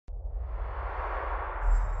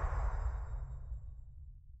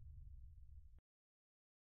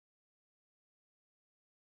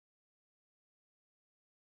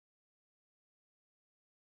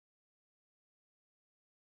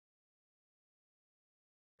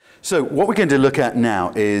So what we're going to look at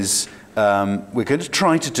now is we're going to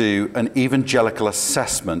try to do an evangelical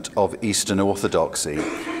assessment of Eastern Orthodoxy.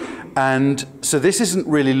 And so this isn't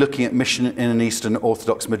really looking at mission in an Eastern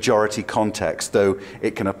Orthodox majority context, though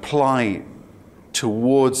it can apply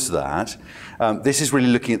towards that. This is really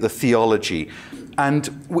looking at the theology.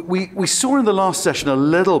 And we saw in the last session a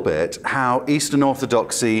little bit how Eastern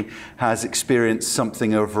Orthodoxy has experienced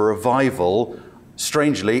something of a revival,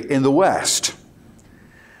 strangely, in the West.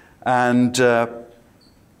 And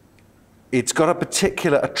it's got a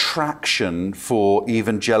particular attraction for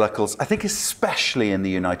evangelicals, I think especially in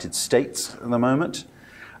the United States at the moment.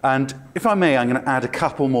 And if I may, I'm going to add a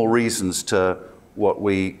couple more reasons to what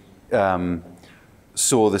we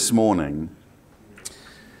saw this morning,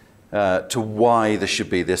 to why there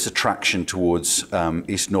should be this attraction towards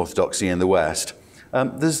Eastern Orthodoxy in the West.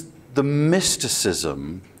 There's the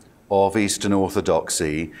mysticism of Eastern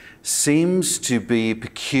Orthodoxy seems to be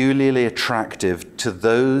peculiarly attractive to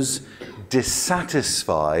those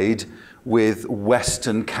dissatisfied with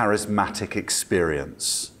Western charismatic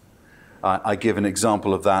experience. I give an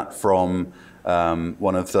example of that from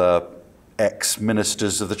one of the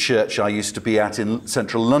ex-ministers of the church I used to be at in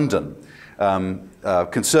central London,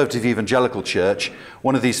 conservative evangelical church.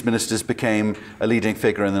 One of these ministers became a leading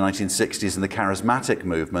figure in the 1960s in the charismatic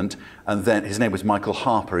movement, and then his name was Michael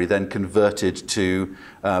Harper. He then converted to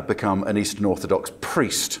become an Eastern Orthodox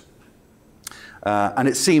priest. And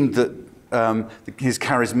it seemed that his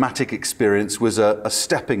charismatic experience was a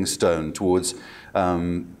stepping stone towards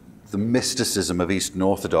the mysticism of Eastern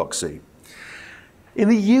Orthodoxy. In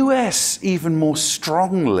the US, even more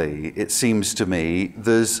strongly, it seems to me,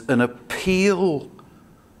 there's an appeal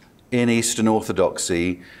in Eastern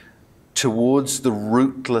Orthodoxy towards the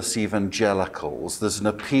rootless evangelicals. There's an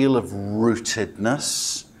appeal of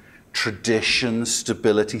rootedness, tradition,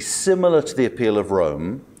 stability, similar to the appeal of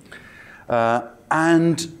Rome,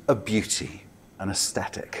 and a beauty, an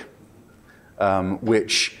aesthetic,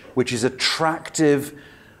 which is attractive,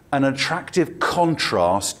 an attractive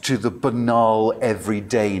contrast to the banal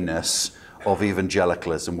everydayness of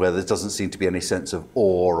evangelicalism, where there doesn't seem to be any sense of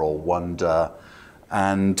awe or wonder.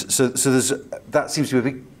 And so that seems to be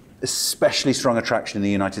an especially strong attraction in the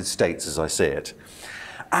United States, as I see it.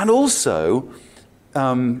 And also,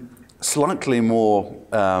 slightly more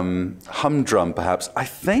humdrum perhaps, I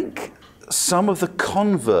think some of the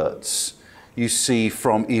converts you see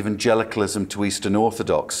from evangelicalism to Eastern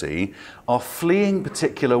Orthodoxy are fleeing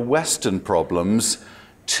particular Western problems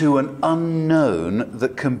to an unknown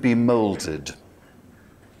that can be molded.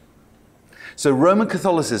 So Roman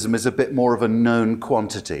Catholicism is a bit more of a known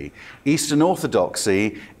quantity. Eastern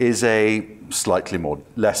Orthodoxy is a slightly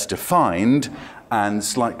less defined and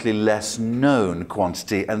slightly less known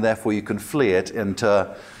quantity, and therefore you can flee it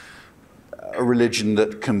into a religion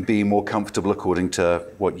that can be more comfortable according to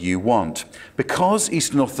what you want. Because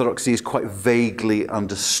Eastern Orthodoxy is quite vaguely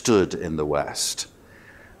understood in the West.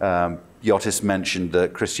 Yotis mentioned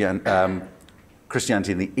that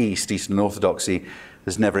Christianity in the East, Eastern Orthodoxy,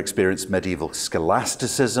 has never experienced medieval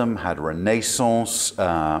scholasticism, had a Renaissance,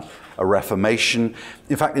 a Reformation.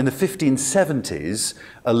 In fact, in the 1570s,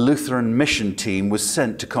 a Lutheran mission team was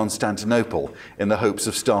sent to Constantinople in the hopes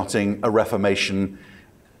of starting a Reformation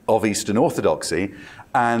of Eastern Orthodoxy,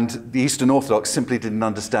 and the Eastern Orthodox simply didn't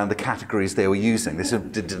understand the categories they were using. They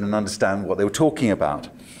simply didn't understand what they were talking about.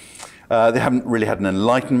 They haven't really had an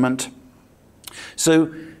enlightenment.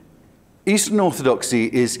 So Eastern Orthodoxy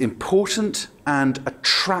is important and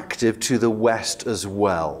attractive to the West as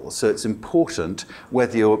well. So it's important,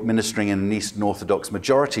 whether you're ministering in an Eastern Orthodox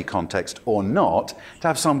majority context or not, to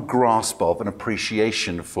have some grasp of and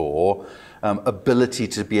appreciation for ability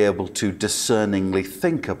to be able to discerningly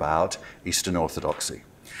think about Eastern Orthodoxy.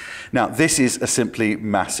 Now, this is a simply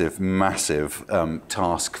massive, massive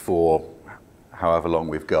task for however long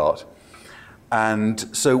we've got.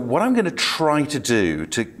 And so what I'm going to try to do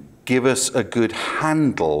to give us a good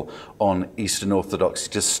handle on Eastern Orthodoxy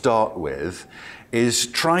to start with is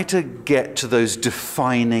try to get to those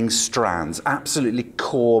defining strands, absolutely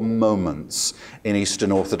core moments in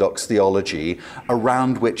Eastern Orthodox theology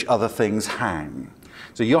around which other things hang.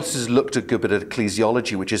 So Yotis has looked at a good bit of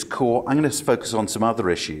ecclesiology, which is core. I'm going to focus on some other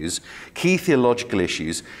issues, key theological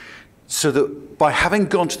issues, so that by having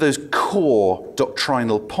gone to those core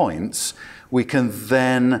doctrinal points, we can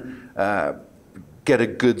then get a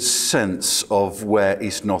good sense of where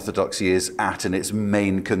Eastern Orthodoxy is at and its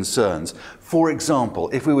main concerns. For example,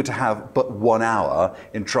 if we were to have but 1 hour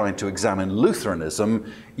in trying to examine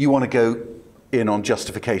Lutheranism, you want to go in on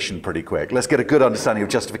justification pretty quick. Let's get a good understanding of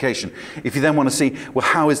justification. If you then want to see, well,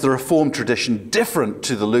 how is the Reformed tradition different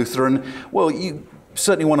to the Lutheran? Well, you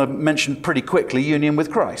certainly want to mention pretty quickly union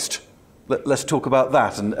with Christ. Let's talk about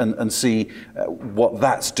that and see what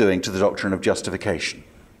that's doing to the doctrine of justification.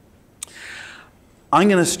 I'm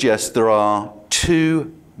going to suggest there are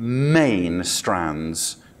two main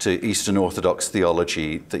strands to Eastern Orthodox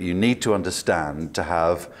theology that you need to understand to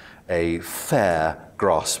have a fair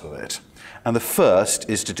grasp of it. And the first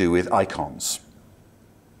is to do with icons.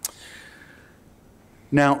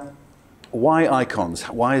 Now, why icons?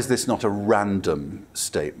 Why is this not a random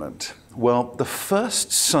statement? Well, the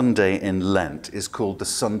first Sunday in Lent is called the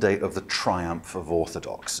Sunday of the Triumph of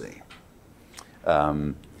Orthodoxy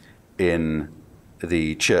in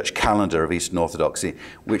the church calendar of Eastern Orthodoxy,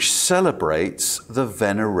 which celebrates the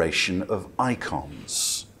veneration of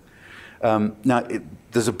icons. Now,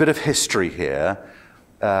 there's a bit of history here.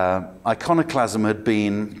 Iconoclasm had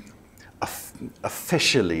been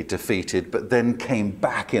officially defeated, but then came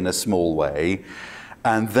back in a small way,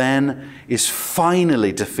 and then is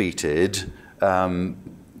finally defeated under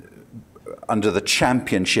the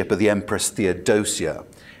championship of the Empress Theodosia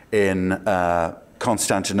in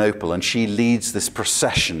Constantinople, and she leads this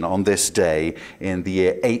procession on this day in the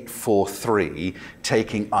year 843,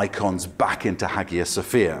 taking icons back into Hagia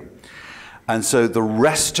Sophia. And so the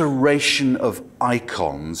restoration of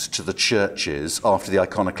icons to the churches after the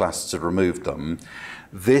iconoclasts had removed them,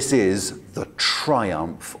 this is the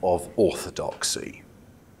triumph of orthodoxy.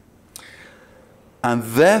 And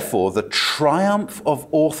therefore, the triumph of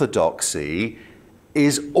orthodoxy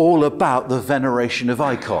is all about the veneration of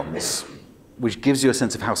icons, which gives you a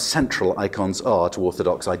sense of how central icons are to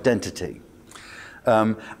Orthodox identity.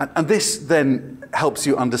 And this then helps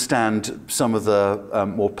you understand some of the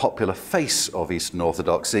more popular face of Eastern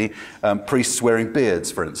Orthodoxy, priests wearing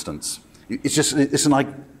beards, for instance. It's an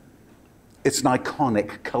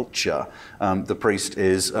iconic culture. The priest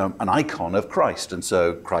is an icon of Christ, and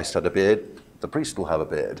so Christ had a beard, the priest will have a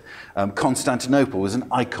beard. Constantinople was an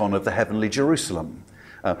icon of the heavenly Jerusalem.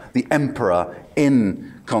 The emperor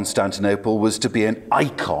in Constantinople was to be an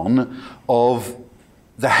icon of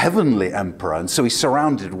the heavenly emperor, and so he's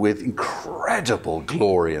surrounded with incredible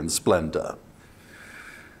glory and splendor.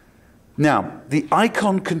 Now, the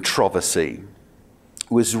icon controversy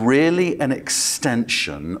was really an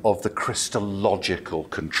extension of the Christological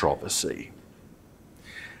controversy.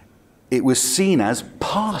 It was seen as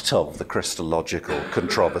part of the Christological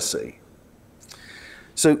controversy.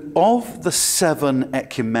 So of the 7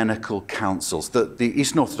 ecumenical councils, the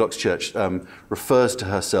Eastern Orthodox Church refers to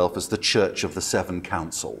herself as the Church of the 7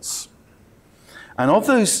 Councils. And of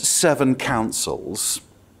those 7 councils,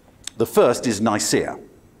 the first is Nicaea.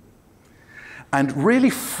 And really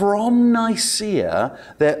from Nicaea,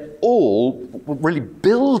 they're all really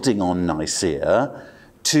building on Nicaea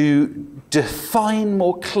to define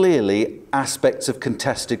more clearly aspects of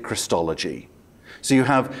contested Christology. So you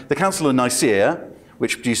have the Council of Nicaea,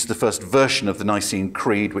 which produces the first version of the Nicene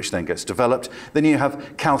Creed, which then gets developed. Then you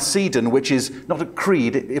have Chalcedon, which is not a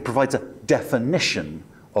creed, it provides a definition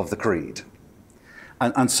of the creed,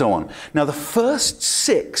 and so on. Now, the first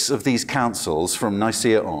 6 of these councils from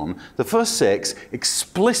Nicaea on, the first 6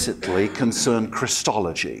 explicitly concern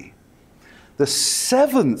Christology. The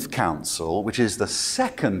 7th council, which is the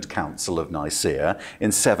Second Council of Nicaea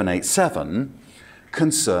in 787,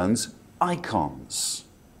 concerns icons.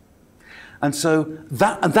 And so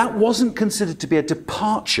that wasn't considered to be a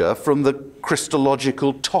departure from the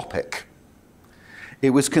Christological topic. It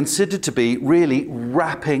was considered to be really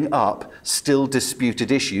wrapping up still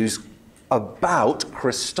disputed issues about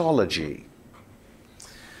Christology.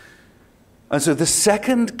 And so the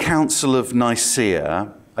Second Council of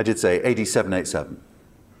Nicaea, I did say AD 787,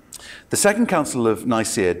 the Second Council of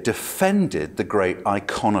Nicaea defended the great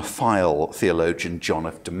iconophile theologian John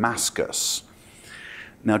of Damascus.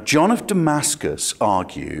 Now, John of Damascus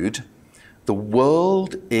argued the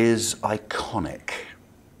world is iconic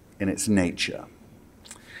in its nature.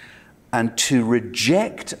 And to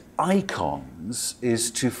reject icons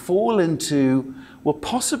is to fall into, well,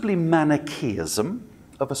 possibly Manichaeism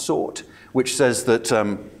of a sort, which says that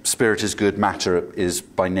spirit is good, matter is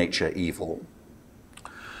by nature evil.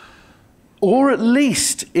 Or at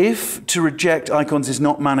least, if to reject icons is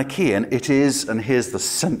not Manichaean, it is, and here's the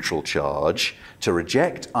central charge, to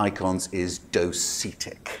reject icons is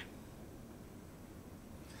docetic.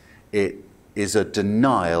 It is a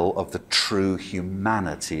denial of the true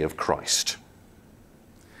humanity of Christ.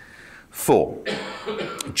 4,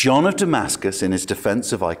 John of Damascus, in his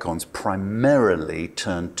defense of icons, primarily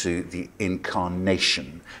turned to the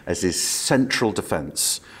incarnation as his central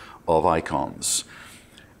defense of icons.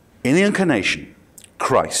 In the incarnation,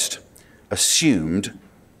 Christ assumed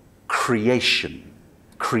creation,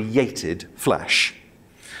 created flesh,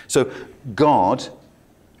 So God,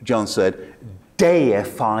 John said,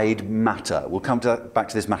 deified matter. We'll come back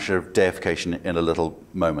to this matter of deification in a little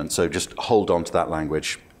moment, so just hold on to that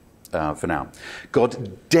language for now.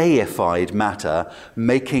 God deified matter,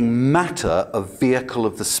 making matter a vehicle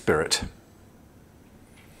of the Spirit.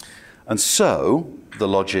 And so, the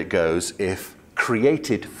logic goes, if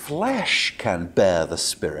created flesh can bear the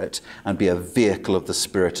Spirit and be a vehicle of the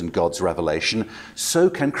Spirit and God's revelation, so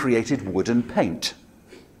can created wood and paint.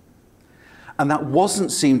 And that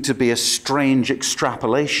wasn't seen to be a strange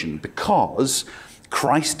extrapolation, because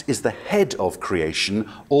Christ is the head of creation.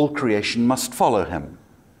 All creation must follow him.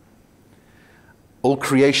 All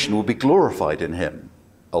creation will be glorified in him,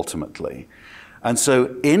 ultimately. And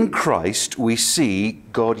so in Christ, we see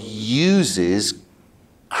God uses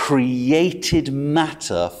created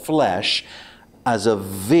matter, flesh, as a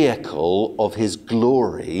vehicle of his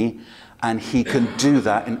glory, and he can do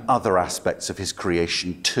that in other aspects of his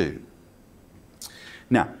creation too.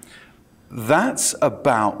 Now, that's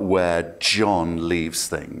about where John leaves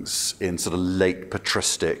things in sort of late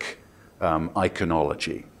patristic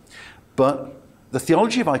iconology. But the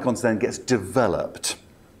theology of icons then gets developed.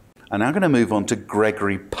 And I'm going to move on to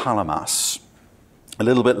Gregory Palamas a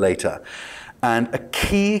little bit later. And a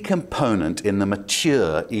key component in the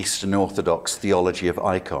mature Eastern Orthodox theology of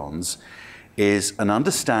icons is an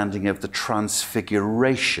understanding of the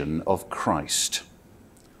transfiguration of Christ.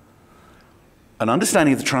 An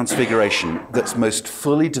understanding of the transfiguration that's most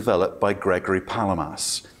fully developed by Gregory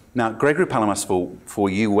Palamas. Now, Gregory Palamas, for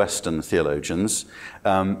you Western theologians,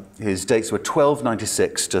 his dates were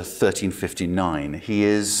 1296 to 1359.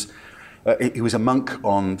 He was a monk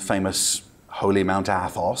on famous holy Mount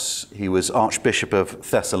Athos. He was Archbishop of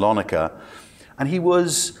Thessalonica, and he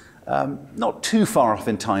was not too far off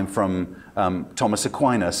in time from Thomas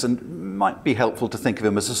Aquinas, and might be helpful to think of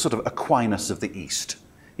him as a sort of Aquinas of the East.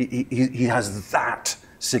 He has that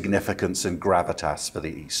significance and gravitas for the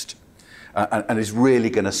East, and is really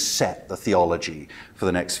going to set the theology for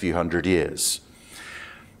the next few hundred years.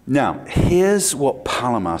 Now, here's what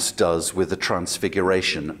Palamas does with the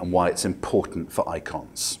Transfiguration and why it's important for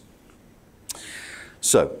icons.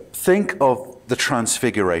 So, think of the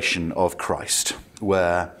Transfiguration of Christ,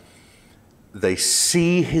 where they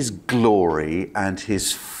see his glory and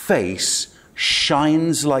his face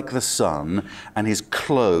shines like the sun, and his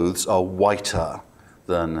clothes are whiter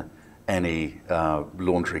than any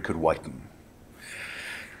laundry could whiten.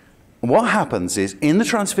 And what happens is, in the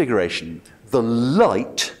Transfiguration, the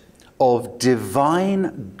light of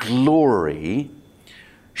divine glory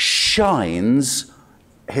shines,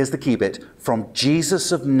 here's the key bit, from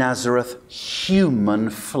Jesus of Nazareth, human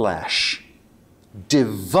flesh.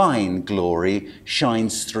 Divine glory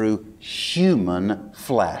shines through human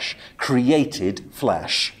flesh, created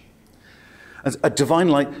flesh. As a divine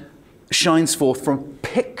light shines forth from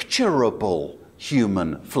picturable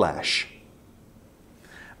human flesh.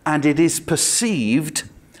 And it is perceived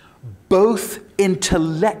both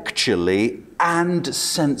intellectually and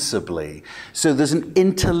sensibly. So there's an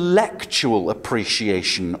intellectual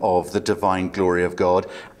appreciation of the divine glory of God,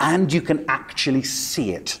 and you can actually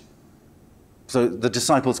see it. So the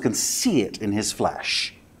disciples can see it in his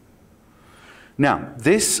flesh. Now,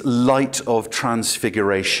 this light of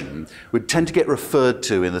transfiguration would tend to get referred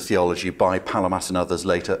to in the theology by Palamas and others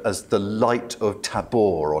later as the light of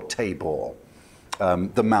Tabor or Tabor,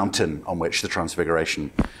 the mountain on which the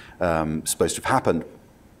transfiguration is supposed to have happened.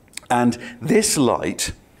 And this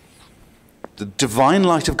light, the divine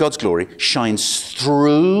light of God's glory, shines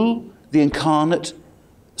through the incarnate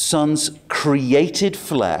Son's created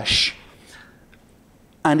flesh,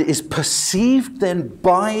 and is perceived then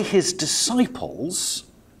by his disciples,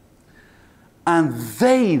 and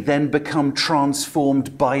they then become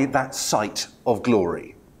transformed by that sight of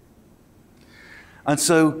glory. And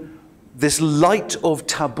so this light of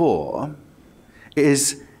Tabor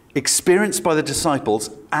is experienced by the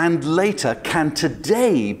disciples, and later can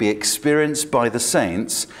today be experienced by the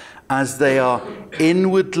saints as they are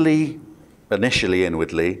inwardly,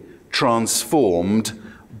 transformed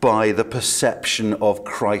by the perception of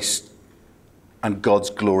Christ and God's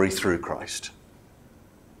glory through Christ.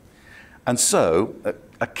 And so,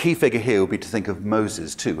 a key figure here would be to think of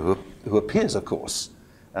Moses too, who appears, of course,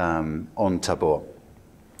 on Tabor.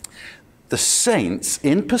 The saints,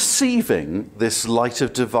 in perceiving this light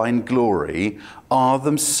of divine glory, are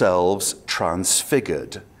themselves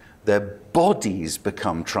transfigured. Their bodies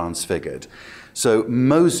become transfigured. So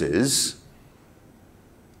Moses,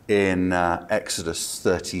 in Exodus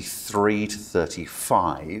 33 to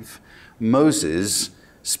 35, Moses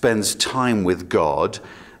spends time with God,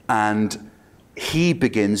 and he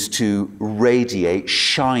begins to radiate,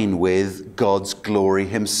 shine with God's glory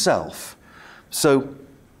himself. So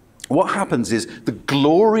what happens is the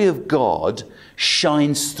glory of God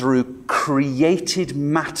shines through created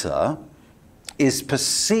matter, is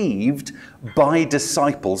perceived by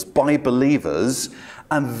disciples, by believers,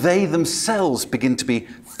 and they themselves begin to be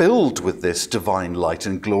filled with this divine light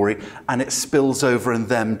and glory, and it spills over in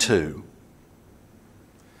them too.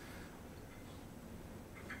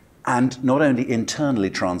 And not only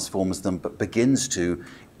internally transforms them, but begins to,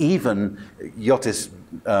 even Yotis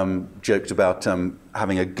joked about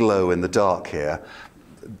having a glow in the dark here.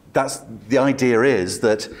 The idea is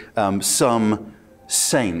that some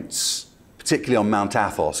saints, particularly on Mount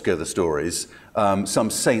Athos go the stories,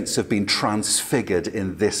 some saints have been transfigured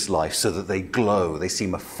in this life so that they glow, they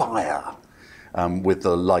seem afire with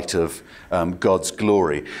the light of God's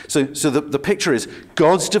glory. So the picture is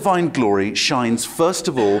God's divine glory shines first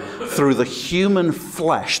of all through the human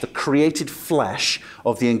flesh, the created flesh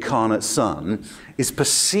of the incarnate Son, is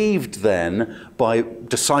perceived then by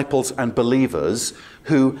disciples and believers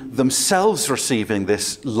who themselves receiving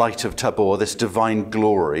this light of Tabor, this divine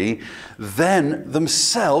glory, then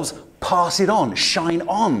themselves pass it on, shine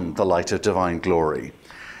on the light of divine glory.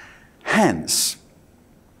 Hence,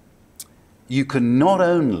 you can not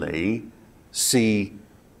only see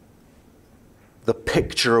the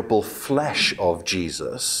picturable flesh of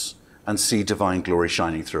Jesus and see divine glory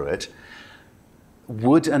shining through it,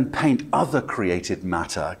 wood and paint, other created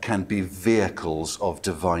matter, can be vehicles of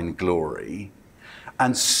divine glory,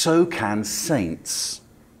 and so can saints.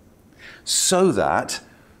 So that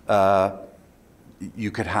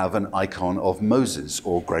you could have an icon of Moses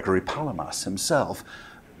or Gregory Palamas himself.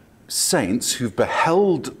 Saints who've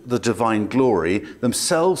beheld the divine glory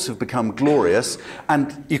themselves have become glorious,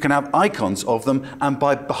 and you can have icons of them, and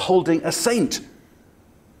by beholding a saint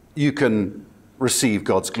you can receive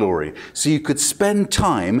God's glory. So you could spend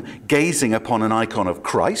time gazing upon an icon of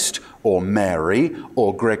Christ or Mary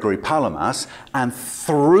or Gregory Palamas, and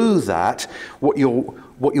through that what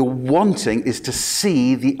you're wanting is to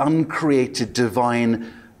see the uncreated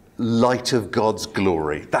divine light of God's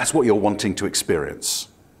glory. That's what you're wanting to experience.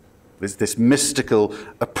 This mystical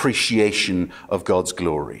appreciation of God's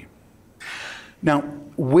glory. Now,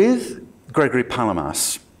 with Gregory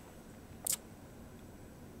Palamas,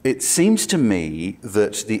 it seems to me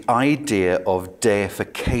that the idea of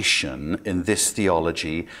deification in this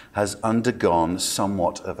theology has undergone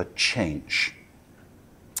somewhat of a change.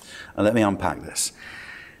 And let me unpack this.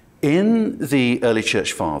 In the early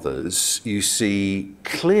church fathers, you see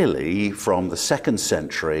clearly from the 2nd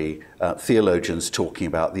century theologians talking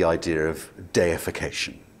about the idea of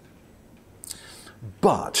deification.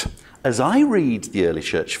 But as I read the early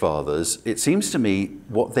church fathers, it seems to me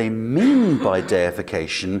what they mean by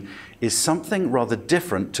deification is something rather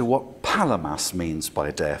different to what Palamas means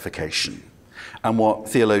by deification, and what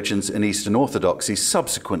theologians in Eastern Orthodoxy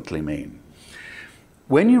subsequently mean.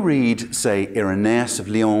 When you read, say, Irenaeus of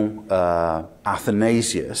Lyon,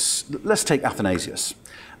 Athanasius, let's take Athanasius.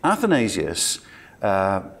 Athanasius,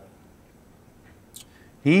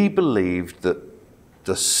 he believed that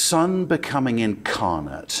the Son becoming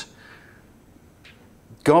incarnate,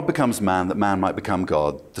 God becomes man that man might become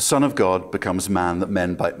God. The Son of God becomes man that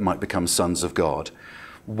men might become sons of God.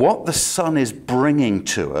 What the Son is bringing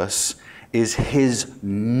to us is his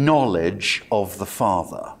knowledge of the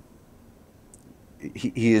Father.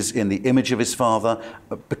 He is in the image of his Father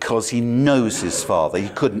because he knows his Father. He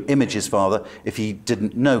couldn't image his Father if he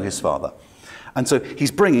didn't know his Father. And so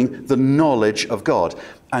he's bringing the knowledge of God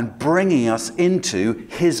and bringing us into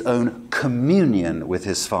his own communion with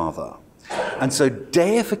his Father. And so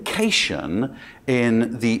deification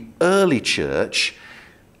in the early church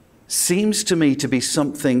seems to me to be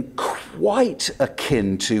something quite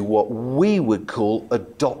akin to what we would call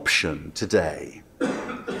adoption today.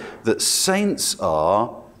 That saints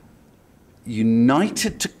are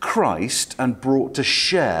united to Christ and brought to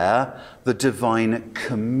share the divine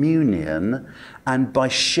communion, and by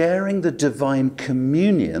sharing the divine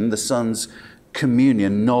communion, the Son's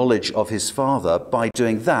communion, knowledge of his Father, by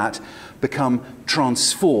doing that, become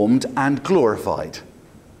transformed and glorified,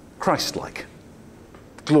 Christ-like,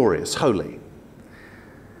 glorious, holy.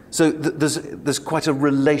 So there's quite a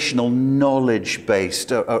relational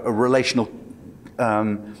knowledge-based, a relational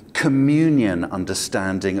communion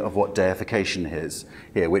understanding of what deification is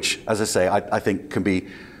here, which, as I say, I think can be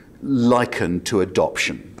likened to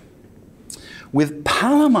adoption. With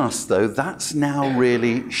Palamas, though, that's now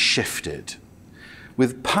really shifted.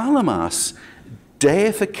 With Palamas,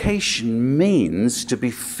 deification means to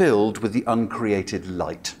be filled with the uncreated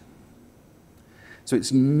light. So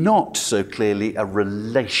it's not so clearly a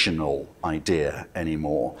relational idea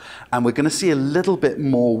anymore. And we're going to see a little bit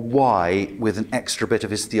more why with an extra bit of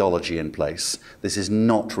his theology in place. This is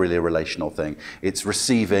not really a relational thing. It's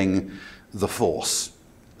receiving the force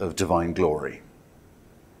of divine glory.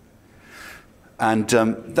 And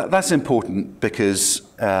that's important because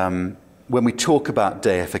when we talk about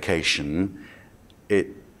deification,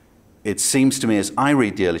 it seems to me, as I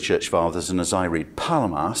read the early church fathers and as I read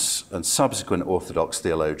Palamas and subsequent Orthodox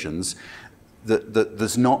theologians, that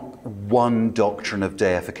there's not one doctrine of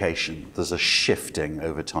deification. There's a shifting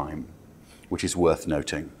over time, which is worth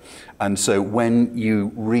noting. And so when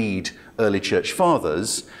you read early church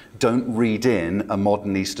fathers, don't read in a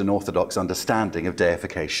modern Eastern Orthodox understanding of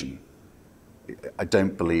deification. I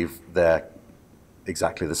don't believe they're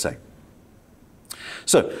exactly the same.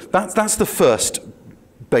 So that's the first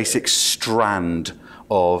basic strand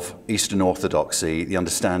of Eastern Orthodoxy, the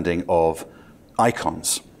understanding of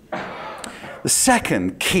icons. The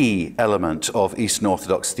second key element of Eastern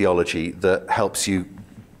Orthodox theology that helps you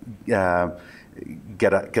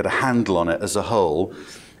get a handle on it as a whole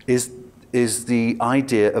is the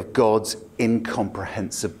idea of God's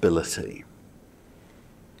incomprehensibility.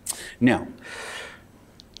 Now,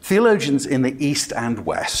 theologians in the East and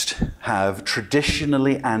West have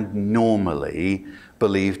traditionally and normally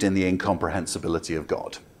believed in the incomprehensibility of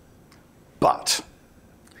God. But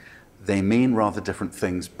they mean rather different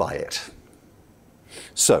things by it.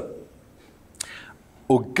 So,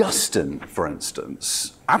 Augustine, for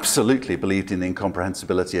instance, absolutely believed in the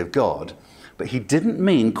incomprehensibility of God, but he didn't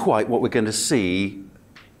mean quite what we're going to see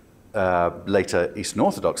later Eastern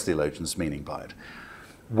Orthodox theologians meaning by it.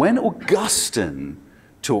 When Augustine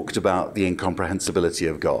talked about the incomprehensibility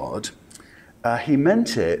of God, he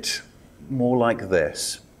meant it more like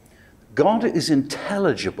this. God is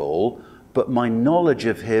intelligible, but my knowledge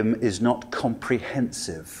of him is not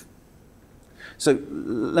comprehensive. So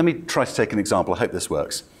let me try to take an example. I hope this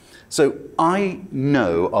works. So I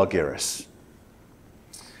know Argyris.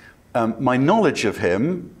 My knowledge of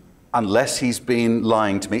him, unless he's been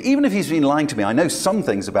lying to me, even if he's been lying to me, I know some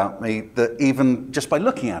things about me that even just by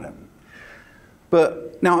looking at him.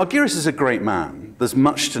 But now Argyris is a great man. There's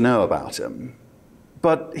much to know about him.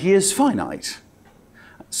 But he is finite.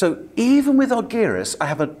 So even with Argyris, I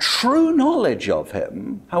have a true knowledge of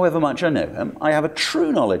him, however much I know him. I have a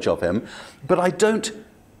true knowledge of him, but I don't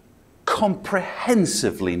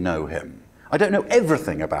comprehensively know him. I don't know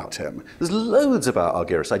everything about him. There's loads about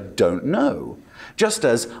Argyris I don't know. Just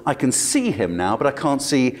as I can see him now, but I can't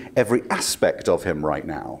see every aspect of him right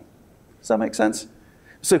now. Does that make sense?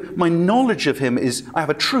 So my knowledge of him is, I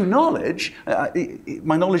have a true knowledge.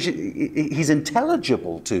 My knowledge, he's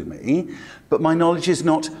intelligible to me, but my knowledge is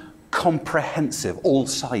not comprehensive,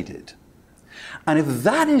 all-sided. And if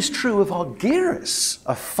that is true of Argyris,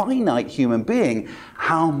 a finite human being,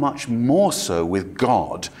 how much more so with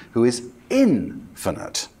God, who is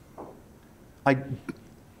infinite?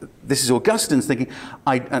 This is Augustine's thinking,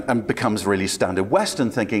 and becomes really standard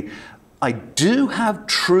Western thinking. I do have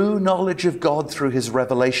true knowledge of God through his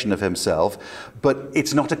revelation of himself, but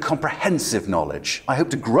it's not a comprehensive knowledge. I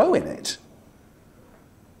hope to grow in it.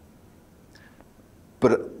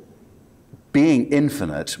 But being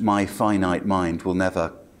infinite, my finite mind will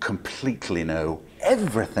never completely know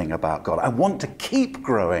everything about God. I want to keep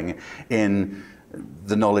growing in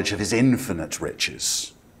the knowledge of his infinite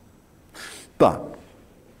riches. But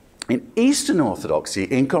in Eastern Orthodoxy,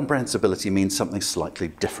 incomprehensibility means something slightly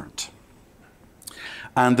different.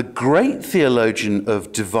 And the great theologian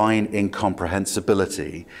of divine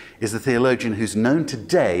incomprehensibility is the theologian who's known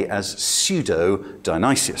today as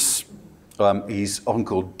Pseudo-Dionysius. He's often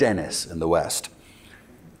called Denis in the West.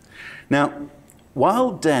 Now,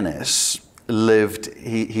 while Denis lived,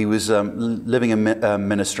 he was living and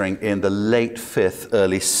ministering in the late 5th,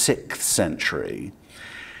 early 6th century,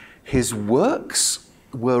 his works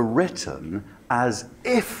were written as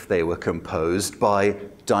if they were composed by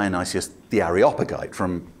Dionysius the Areopagite,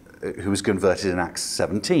 who was converted in Acts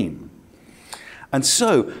 17. And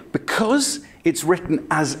so, because it's written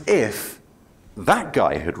as if that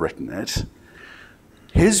guy had written it,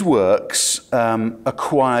 his works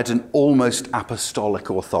acquired an almost apostolic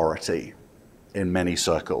authority in many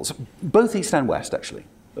circles, both East and West, actually,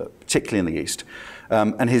 particularly in the East.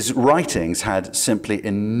 And his writings had simply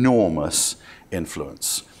enormous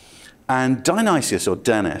influence. And Dionysius, or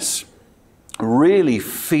Denis, really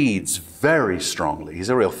feeds very strongly. He's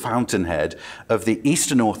a real fountainhead of the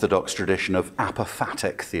Eastern Orthodox tradition of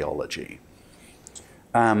apophatic theology.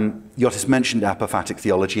 Yotis mentioned apophatic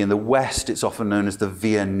theology. In the West, it's often known as the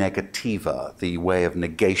via negativa, the way of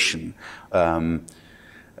negation.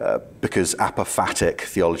 because apophatic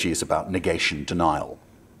theology is about negation, denial.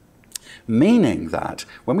 Meaning that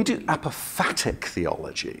when we do apophatic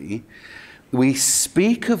theology, we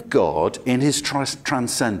speak of God in his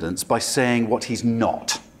transcendence by saying what he's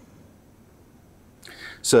not.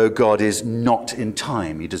 So God is not in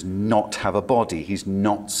time, he does not have a body, he's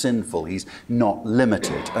not sinful, he's not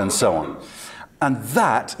limited, and so on. And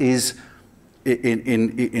that is,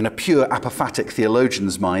 in a pure apophatic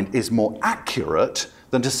theologian's mind, is more accurate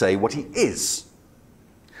than to say what he is.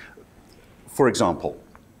 For example,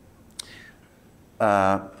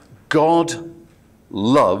 God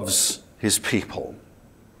loves his people.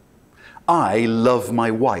 I love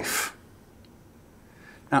my wife.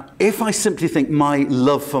 Now, if I simply think my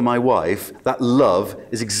love for my wife, that love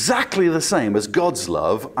is exactly the same as God's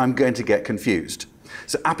love, I'm going to get confused.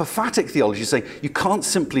 So apophatic theology is saying you can't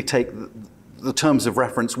simply take the terms of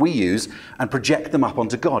reference we use and project them up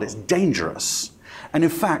onto God. It's dangerous. And in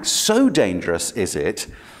fact, so dangerous is it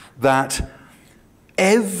that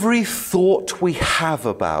every thought we have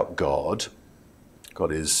about God,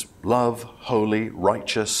 God is love, holy,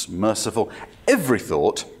 righteous, merciful, every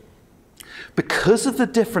thought, because of the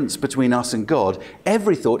difference between us and God,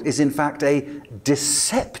 every thought is in fact a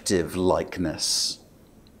deceptive likeness,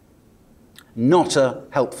 not a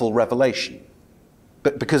helpful revelation,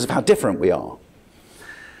 but because of how different we are.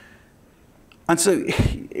 And so,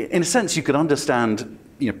 in a sense, you could understand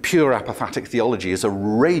pure apophatic theology as a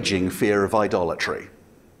raging fear of idolatry.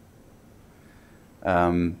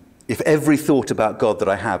 If every thought about God that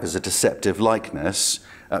I have is a deceptive likeness,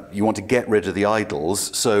 you want to get rid of the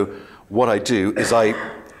idols. So what I do is I,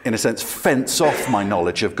 in a sense, fence off my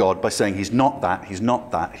knowledge of God by saying he's not that, he's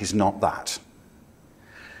not that, he's not that.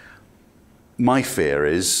 My fear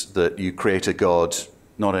is that you create a God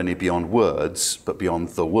not only beyond words, but beyond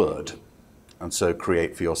the word, and so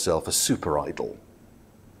create for yourself a super idol.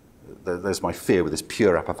 There's my fear with this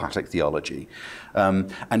pure apophatic theology.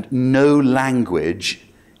 And no language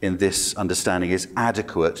in this understanding is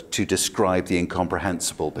adequate to describe the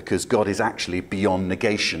incomprehensible, because God is actually beyond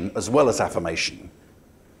negation as well as affirmation.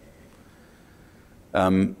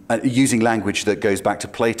 Using language that goes back to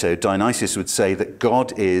Plato, Dionysius would say that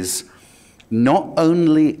God is not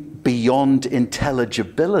only beyond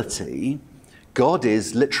intelligibility, God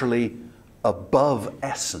is literally above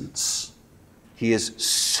essence. He is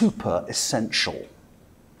super essential.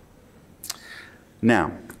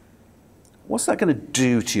 Now, what's that going to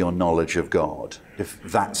do to your knowledge of God if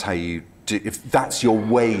that's how you do, if that's your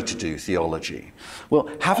way to do theology? Well,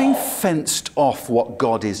 having fenced off what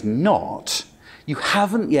God is not, you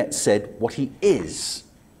haven't yet said what he is.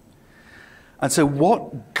 And so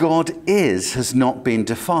what God is has not been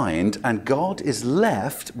defined, and God is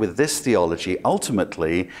left with this theology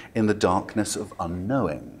ultimately in the darkness of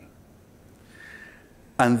unknowing.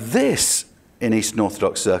 And this, in Eastern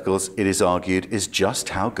Orthodox circles, it is argued, is just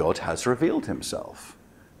how God has revealed himself.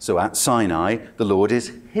 So at Sinai, the Lord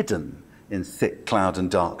is hidden in thick cloud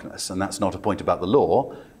and darkness. And that's not a point about the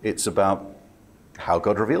law, it's about how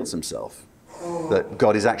God reveals himself. That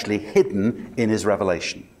God is actually hidden in his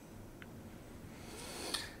revelation.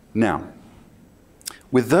 Now,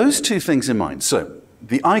 with those two things in mind, so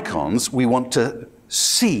the icons, we want to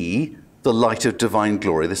see the light of divine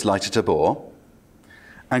glory, this light of Tabor,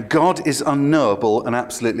 and God is unknowable and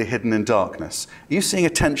absolutely hidden in darkness. Are you seeing a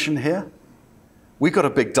tension here? We've got a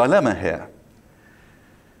big dilemma here.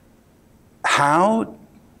 How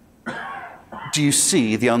do you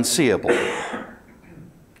see the unseeable?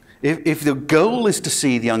 If the goal is to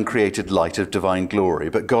see the uncreated light of divine glory,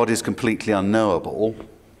 but God is completely unknowable,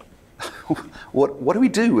 what do we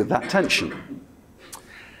do with that tension?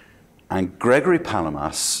 And Gregory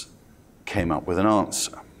Palamas came up with an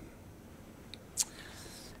answer.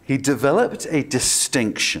 He developed a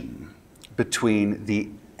distinction between the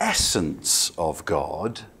essence of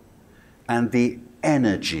God and the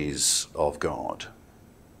energies of God.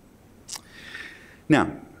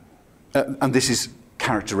 Now, and this is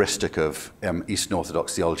characteristic of Eastern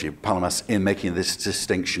Orthodox theology. Palamas, in making this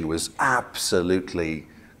distinction, was absolutely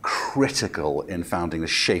critical in founding the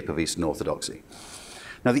shape of Eastern Orthodoxy.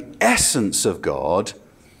 Now, the essence of God,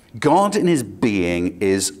 God in his being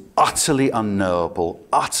is utterly unknowable,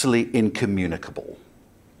 utterly incommunicable.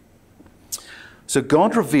 So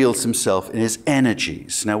God reveals himself in his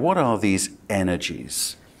energies. Now, what are these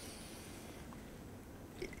energies?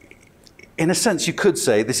 In a sense, you could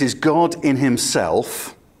say this is God in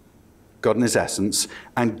himself, God in his essence,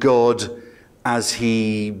 and God as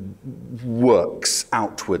he works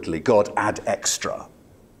outwardly, God ad extra.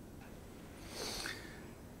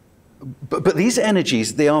 But these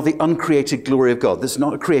energies, they are the uncreated glory of God. This is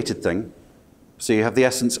not a created thing. So you have the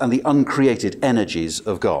essence and the uncreated energies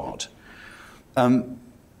of God.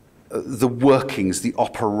 The workings, the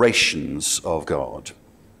operations of God.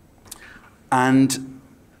 And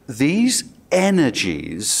these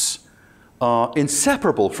energies are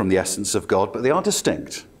inseparable from the essence of God, but they are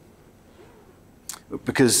distinct.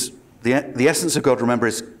 Because the essence of God, remember,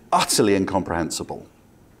 is utterly incomprehensible.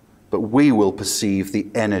 But we will perceive the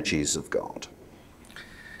energies of God.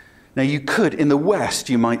 Now you could, in the West,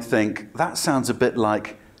 you might think, that sounds a bit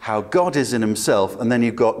like how God is in himself, and then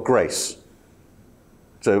you've got grace.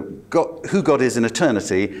 So who God is in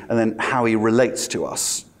eternity, and then how he relates to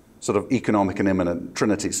us. Sort of economic and immanent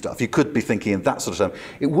Trinity stuff. You could be thinking in that sort of term.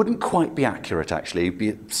 It wouldn't quite be accurate, actually. It'd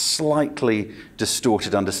be a slightly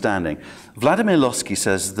distorted understanding. Vladimir Lossky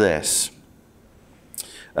says this.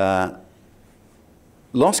 Lossky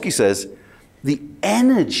says, the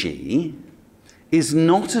energy is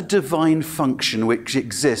not a divine function which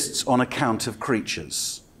exists on account of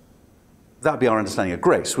creatures. That would be our understanding of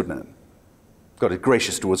grace, wouldn't it? God is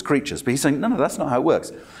gracious towards creatures. But he's saying, no, that's not how it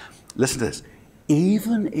works. Listen to this.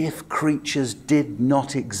 Even if creatures did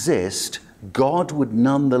not exist, God would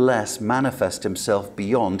nonetheless manifest himself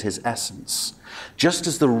beyond his essence. Just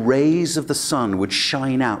as the rays of the sun would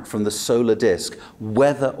shine out from the solar disk,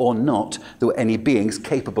 whether or not there were any beings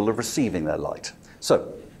capable of receiving their light.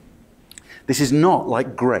 So, this is not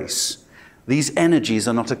like grace. These energies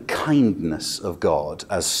are not a kindness of God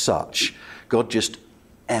as such. God just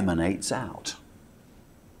emanates out.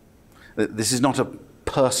 This is not a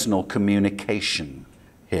personal communication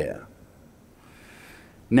here.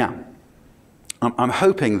 Now, I'm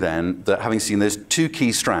hoping then that having seen those two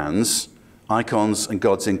key strands, icons and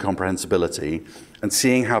God's incomprehensibility, and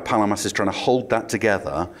seeing how Palamas is trying to hold that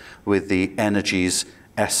together with the energies,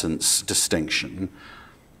 essence distinction,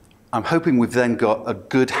 I'm hoping we've then got a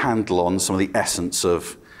good handle on some of the essence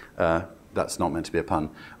of, that's not meant to be a pun,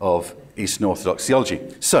 of Eastern Orthodox theology.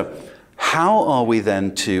 So, how are we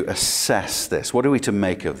then to assess this? What are we to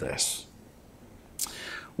make of this?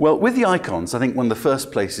 Well, with the icons, I think one of the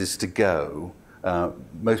first places to go,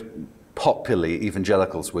 most popularly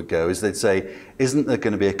evangelicals would go, is they'd say, isn't there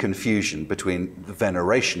going to be a confusion between the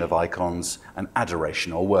veneration of icons and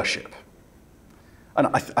adoration or worship? And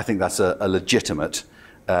I think that's a legitimate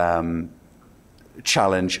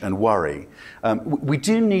challenge and worry. We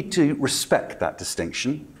do need to respect that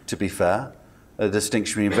distinction, to be fair. A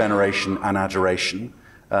distinction between veneration and adoration,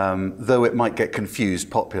 though it might get confused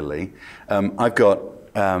popularly. I've got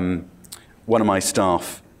one of my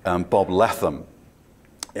staff, Bob Letham.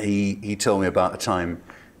 He told me about a time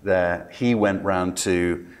that he went round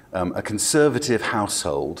to a conservative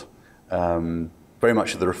household, very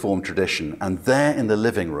much of the Reformed tradition, and there in the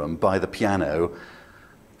living room by the piano,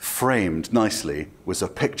 framed nicely, was a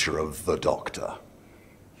picture of the Doctor,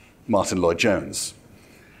 Martin Lloyd-Jones.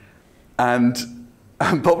 And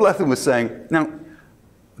Bob Letham was saying, now,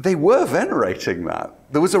 they were venerating that.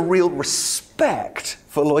 There was a real respect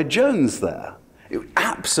for Lloyd-Jones there. It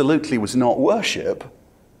absolutely was not worship,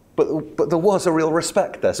 but there was a real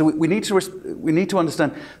respect there. So we need to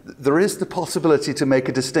understand there is the possibility to make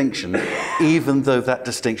a distinction, even though that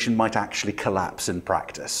distinction might actually collapse in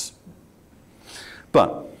practice.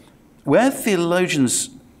 But where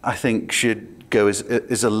theologians, I think, should go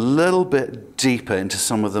is a little bit deeper into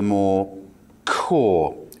some of the more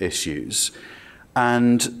core issues.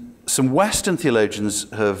 And some Western theologians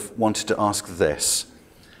have wanted to ask this.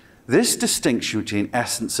 This distinction between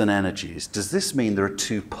essence and energies, does this mean there are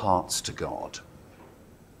two parts to God?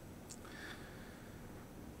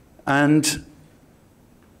 And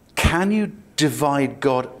can you divide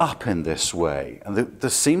God up in this way? And there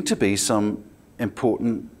seem to be some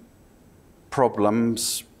important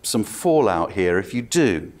problems, some fallout here if you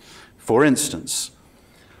do. For instance,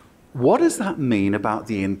 what does that mean about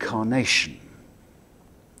the incarnation?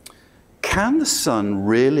 Can the Son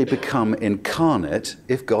really become incarnate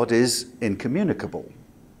if God is incommunicable?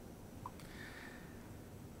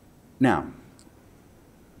 Now,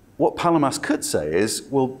 what Palamas could say is,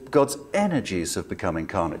 well, God's energies have become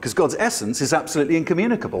incarnate, because God's essence is absolutely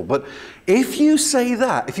incommunicable. But if you say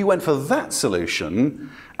that, if you went for that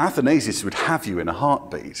solution, Athanasius would have you in a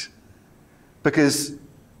heartbeat. Because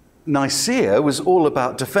Nicaea was all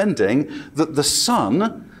about defending that the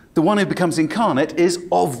Son, the one who becomes incarnate, is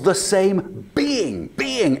of the same being,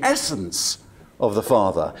 essence of the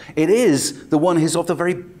Father. It is the one who's of the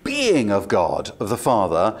very being of God, of the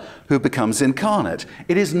Father, who becomes incarnate.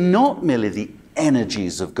 It is not merely the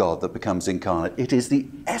energies of God that becomes incarnate, it is the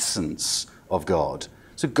essence of God.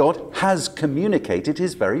 So God has communicated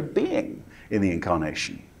his very being in the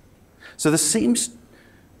incarnation. So there seems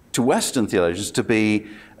to Western theologians to be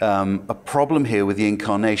a problem here with the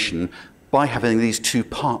incarnation by having these two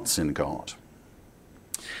parts in God.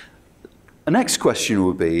 The next question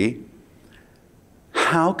would be,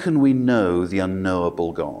 how can we know the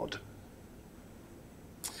unknowable God?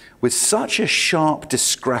 With such a sharp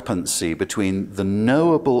discrepancy between the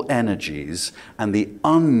knowable energies and the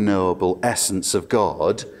unknowable essence of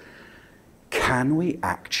God, can we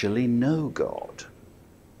actually know God?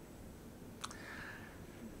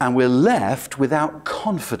 And we're left without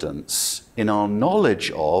confidence in our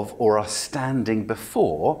knowledge of or our standing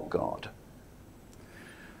before God.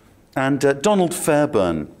 And Donald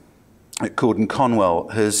Fairbairn at Corden Conwell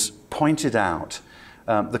has pointed out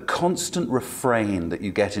the constant refrain that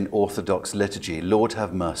you get in Orthodox liturgy, Lord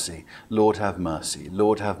have mercy, Lord have mercy,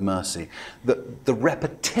 Lord have mercy. The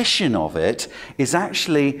repetition of it is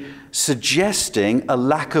actually suggesting a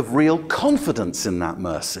lack of real confidence in that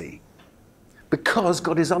mercy, because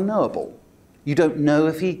God is unknowable. You don't know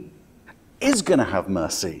if he is going to have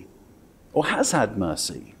mercy or has had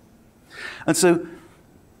mercy. And so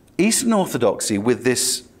Eastern Orthodoxy, with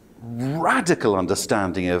this radical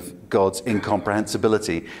understanding of God's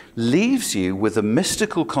incomprehensibility, leaves you with a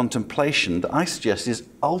mystical contemplation that I suggest is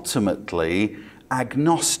ultimately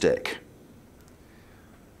agnostic.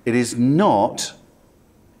 It is not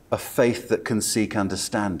a faith that can seek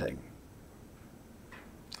understanding.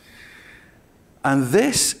 And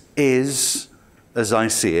this is, as I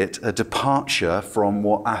see it, a departure from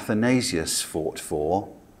what Athanasius fought for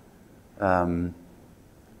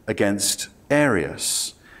against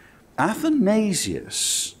Arius.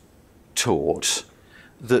 Athanasius taught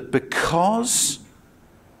that because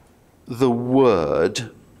the Word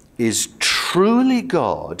is truly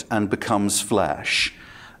God and becomes flesh,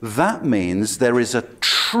 that means there is a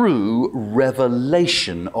true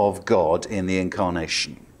revelation of God in the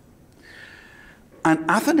incarnation. And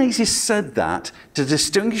Athanasius said that to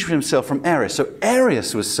distinguish himself from Arius. So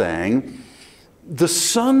Arius was saying the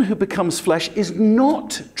Son who becomes flesh is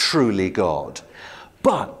not truly God.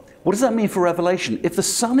 But what does that mean for revelation? If the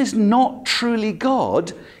Son is not truly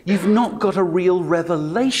God, you've not got a real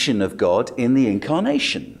revelation of God in the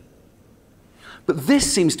incarnation. But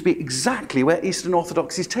this seems to be exactly where Eastern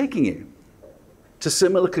Orthodoxy is taking you, to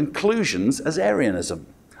similar conclusions as Arianism.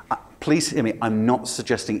 Please hear me, I'm not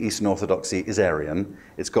suggesting Eastern Orthodoxy is Arian.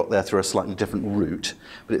 It's got there through a slightly different route,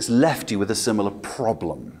 but it's left you with a similar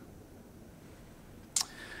problem.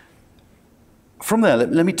 From there,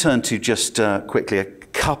 let me turn to just quickly a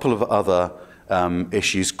couple of other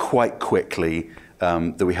issues quite quickly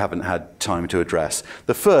that we haven't had time to address.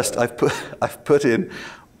 The first, I've put in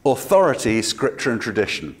authority, scripture, and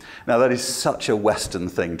tradition. Now, that is such a Western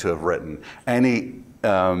thing to have written. Any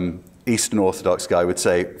Eastern Orthodox guy would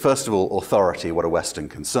say, first of all, authority, what a Western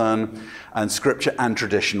concern, and scripture and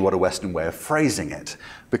tradition, what a Western way of phrasing it.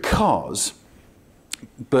 Because,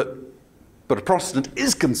 but a Protestant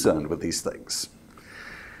is concerned with these things.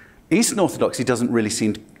 Eastern Orthodoxy doesn't really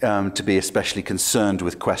seem to be especially concerned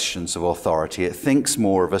with questions of authority. It thinks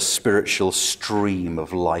more of a spiritual stream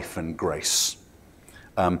of life and grace,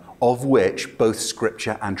 of which both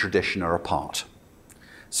scripture and tradition are a part.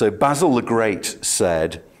 So Basil the Great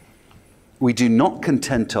said, "We do not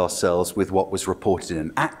content ourselves with what was reported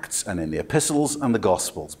in Acts and in the epistles and the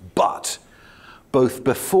Gospels, but both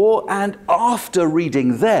before and after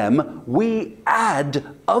reading them, we add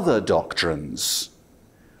other doctrines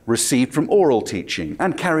received from oral teaching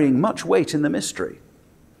and carrying much weight in the mystery."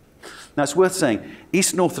 Now, it's worth saying,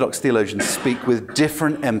 Eastern Orthodox theologians speak with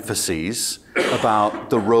different emphases about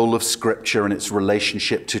the role of Scripture and its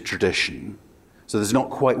relationship to tradition. So there's not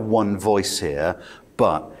quite one voice here,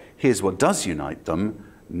 but here's what does unite them.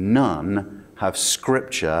 None have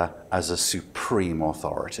Scripture as a supreme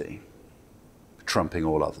authority, trumping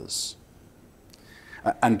all others.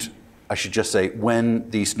 And I should just say, when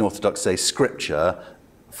the Eastern Orthodox say Scripture,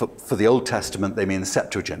 for the Old Testament, they mean the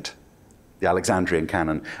Septuagint, the Alexandrian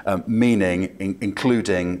canon, meaning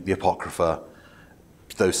including the Apocrypha,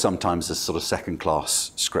 though sometimes as sort of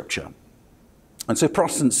second-class Scripture. And so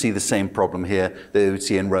Protestants see the same problem here that they would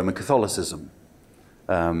see in Roman Catholicism,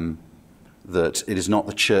 that it is not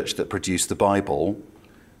the church that produced the Bible,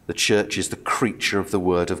 the church is the creature of the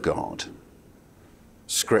Word of God.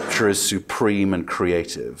 Scripture is supreme and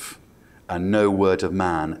creative, and no word of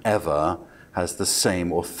man ever has the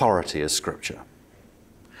same authority as Scripture.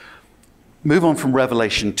 Move on from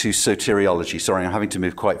Revelation to soteriology. Sorry, I'm having to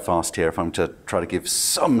move quite fast here if I'm to try to give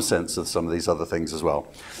some sense of some of these other things as well.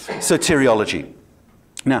 Soteriology.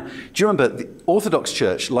 Now, do you remember the Orthodox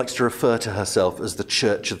Church likes to refer to herself as the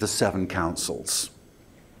Church of the Seven Councils?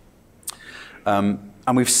 And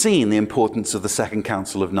And we've seen the importance of the Second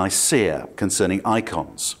Council of Nicaea concerning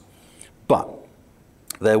icons. But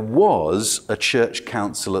there was a church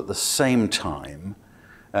council at the same time,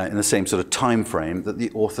 in the same sort of time frame, that the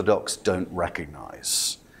Orthodox don't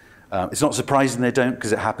recognize. It's not surprising they don't,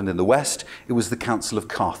 because it happened in the West. It was the Council of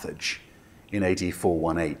Carthage in AD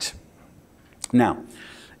 418. Now,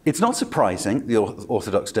 it's not surprising the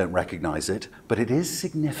Orthodox don't recognize it, but it is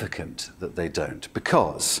significant that they don't,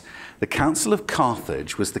 because the Council of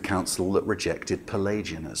Carthage was the council that rejected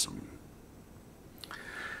Pelagianism.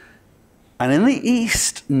 And in the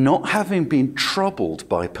East, not having been troubled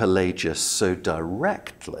by Pelagius so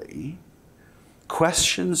directly,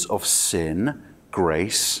 questions of sin,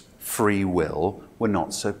 grace, free will were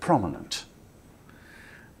not so prominent.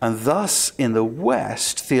 And thus, in the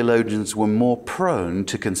West, theologians were more prone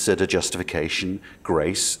to consider justification,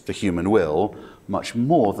 grace, the human will, much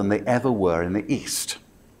more than they ever were in the East.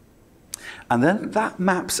 And then that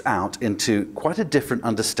maps out into quite a different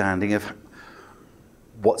understanding of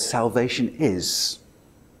what salvation is.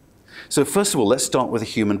 So first of all, let's start with a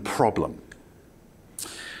human problem.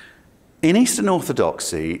 In Eastern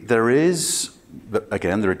Orthodoxy, there is,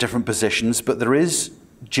 again, there are different positions, but there is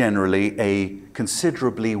generally a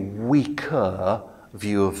considerably weaker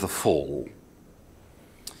view of the fall.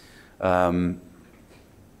 The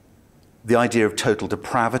idea of total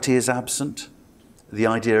depravity is absent. The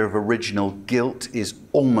idea of original guilt is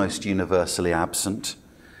almost universally absent.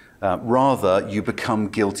 Rather, you become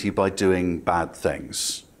guilty by doing bad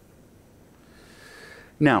things.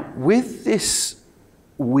 Now, with this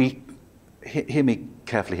hear me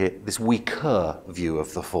carefully here, this weaker view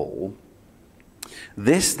of the fall,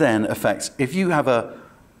 this then affects, if you have a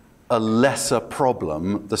lesser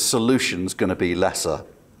problem, the solution's going to be lesser.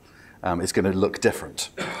 It's going to look different.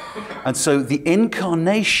 And so the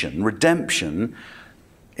incarnation, redemption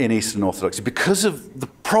in Eastern Orthodoxy, because of the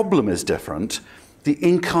problem is different, the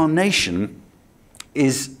incarnation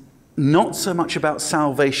is not so much about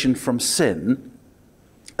salvation from sin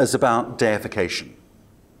as about deification.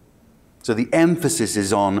 So the emphasis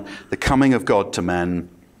is on the coming of God to men,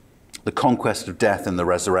 the conquest of death and the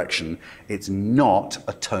resurrection. It's not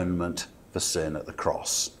atonement for sin at the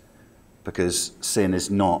cross, because sin is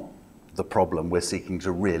not the problem we're seeking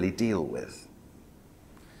to really deal with.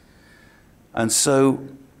 And so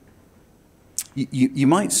you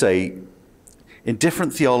might say, in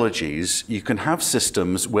different theologies, you can have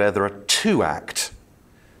systems where there are two-act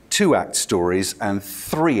stories and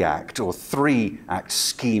three-act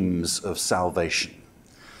schemes of salvation.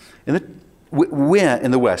 We're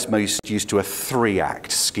in the West most used to a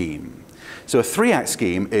three-act scheme. So a three-act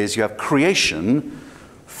scheme is you have creation,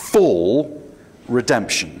 fall,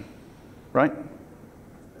 redemption, right?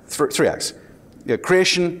 Three acts. You have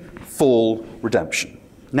creation, fall, redemption.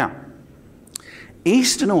 Now,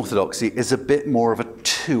 Eastern Orthodoxy is a bit more of a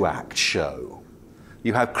two-act show.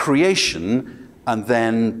 You have creation and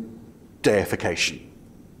then deification.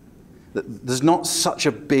 There's not such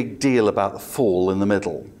a big deal about the fall in the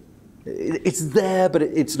middle. It's there, but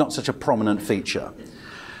it's not such a prominent feature.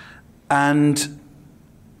 And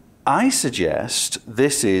I suggest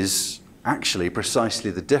this is actually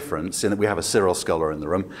precisely the difference, in that we have a Cyril scholar in the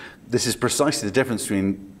room. This is precisely the difference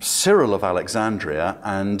between Cyril of Alexandria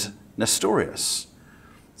and Nestorius.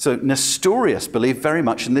 So Nestorius believed very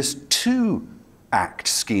much in this two-act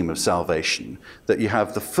scheme of salvation, that you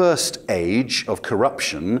have the first age of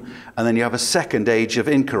corruption, and then you have a second age of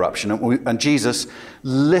incorruption, and Jesus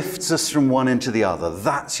lifts us from one into the other.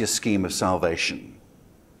 That's your scheme of salvation.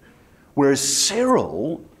 Whereas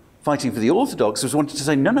Cyril, fighting for the Orthodox, was wanting to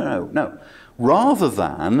say, no. Rather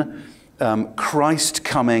than Christ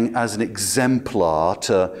coming as an exemplar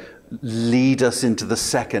to lead us into the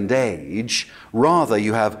second age, rather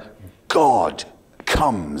you have God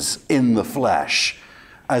comes in the flesh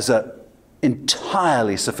as an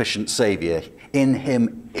entirely sufficient Savior. In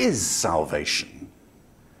him is salvation.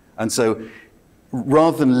 And so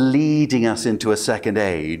rather than leading us into a second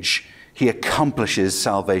age, he accomplishes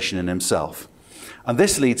salvation in himself. And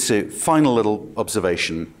this leads to, final little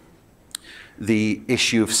observation, the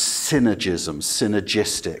issue of synergism,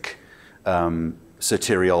 synergistic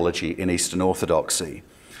soteriology in Eastern Orthodoxy.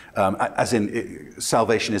 As in,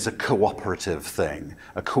 salvation is a cooperative thing,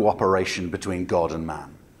 a cooperation between God and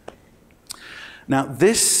man. Now,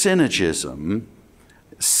 this synergism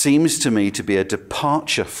seems to me to be a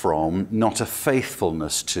departure from, not a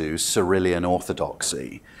faithfulness to, Cyrillian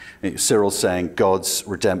orthodoxy. Cyril's saying God's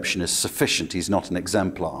redemption is sufficient, he's not an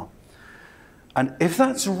exemplar. And if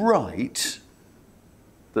that's right,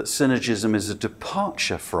 that synergism is a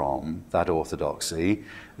departure from that orthodoxy,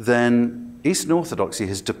 then Eastern Orthodoxy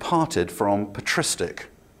has departed from patristic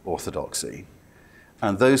orthodoxy.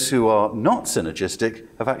 And those who are not synergistic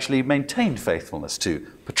have actually maintained faithfulness to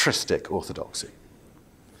patristic orthodoxy.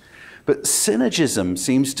 But synergism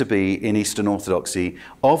seems to be, in Eastern Orthodoxy,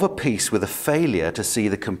 of a piece with a failure to see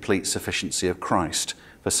the complete sufficiency of Christ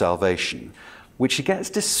for salvation, which gets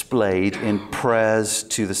displayed in prayers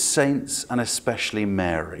to the saints and especially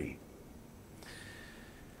Mary.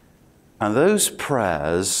 And those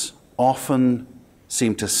prayers often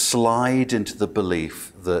seem to slide into the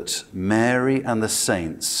belief that Mary and the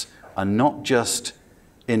saints are not just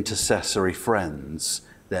intercessory friends,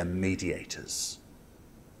 they're mediators.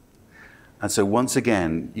 And so once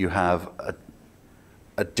again, you have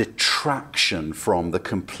a detraction from the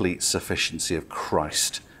complete sufficiency of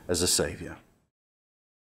Christ as a Saviour.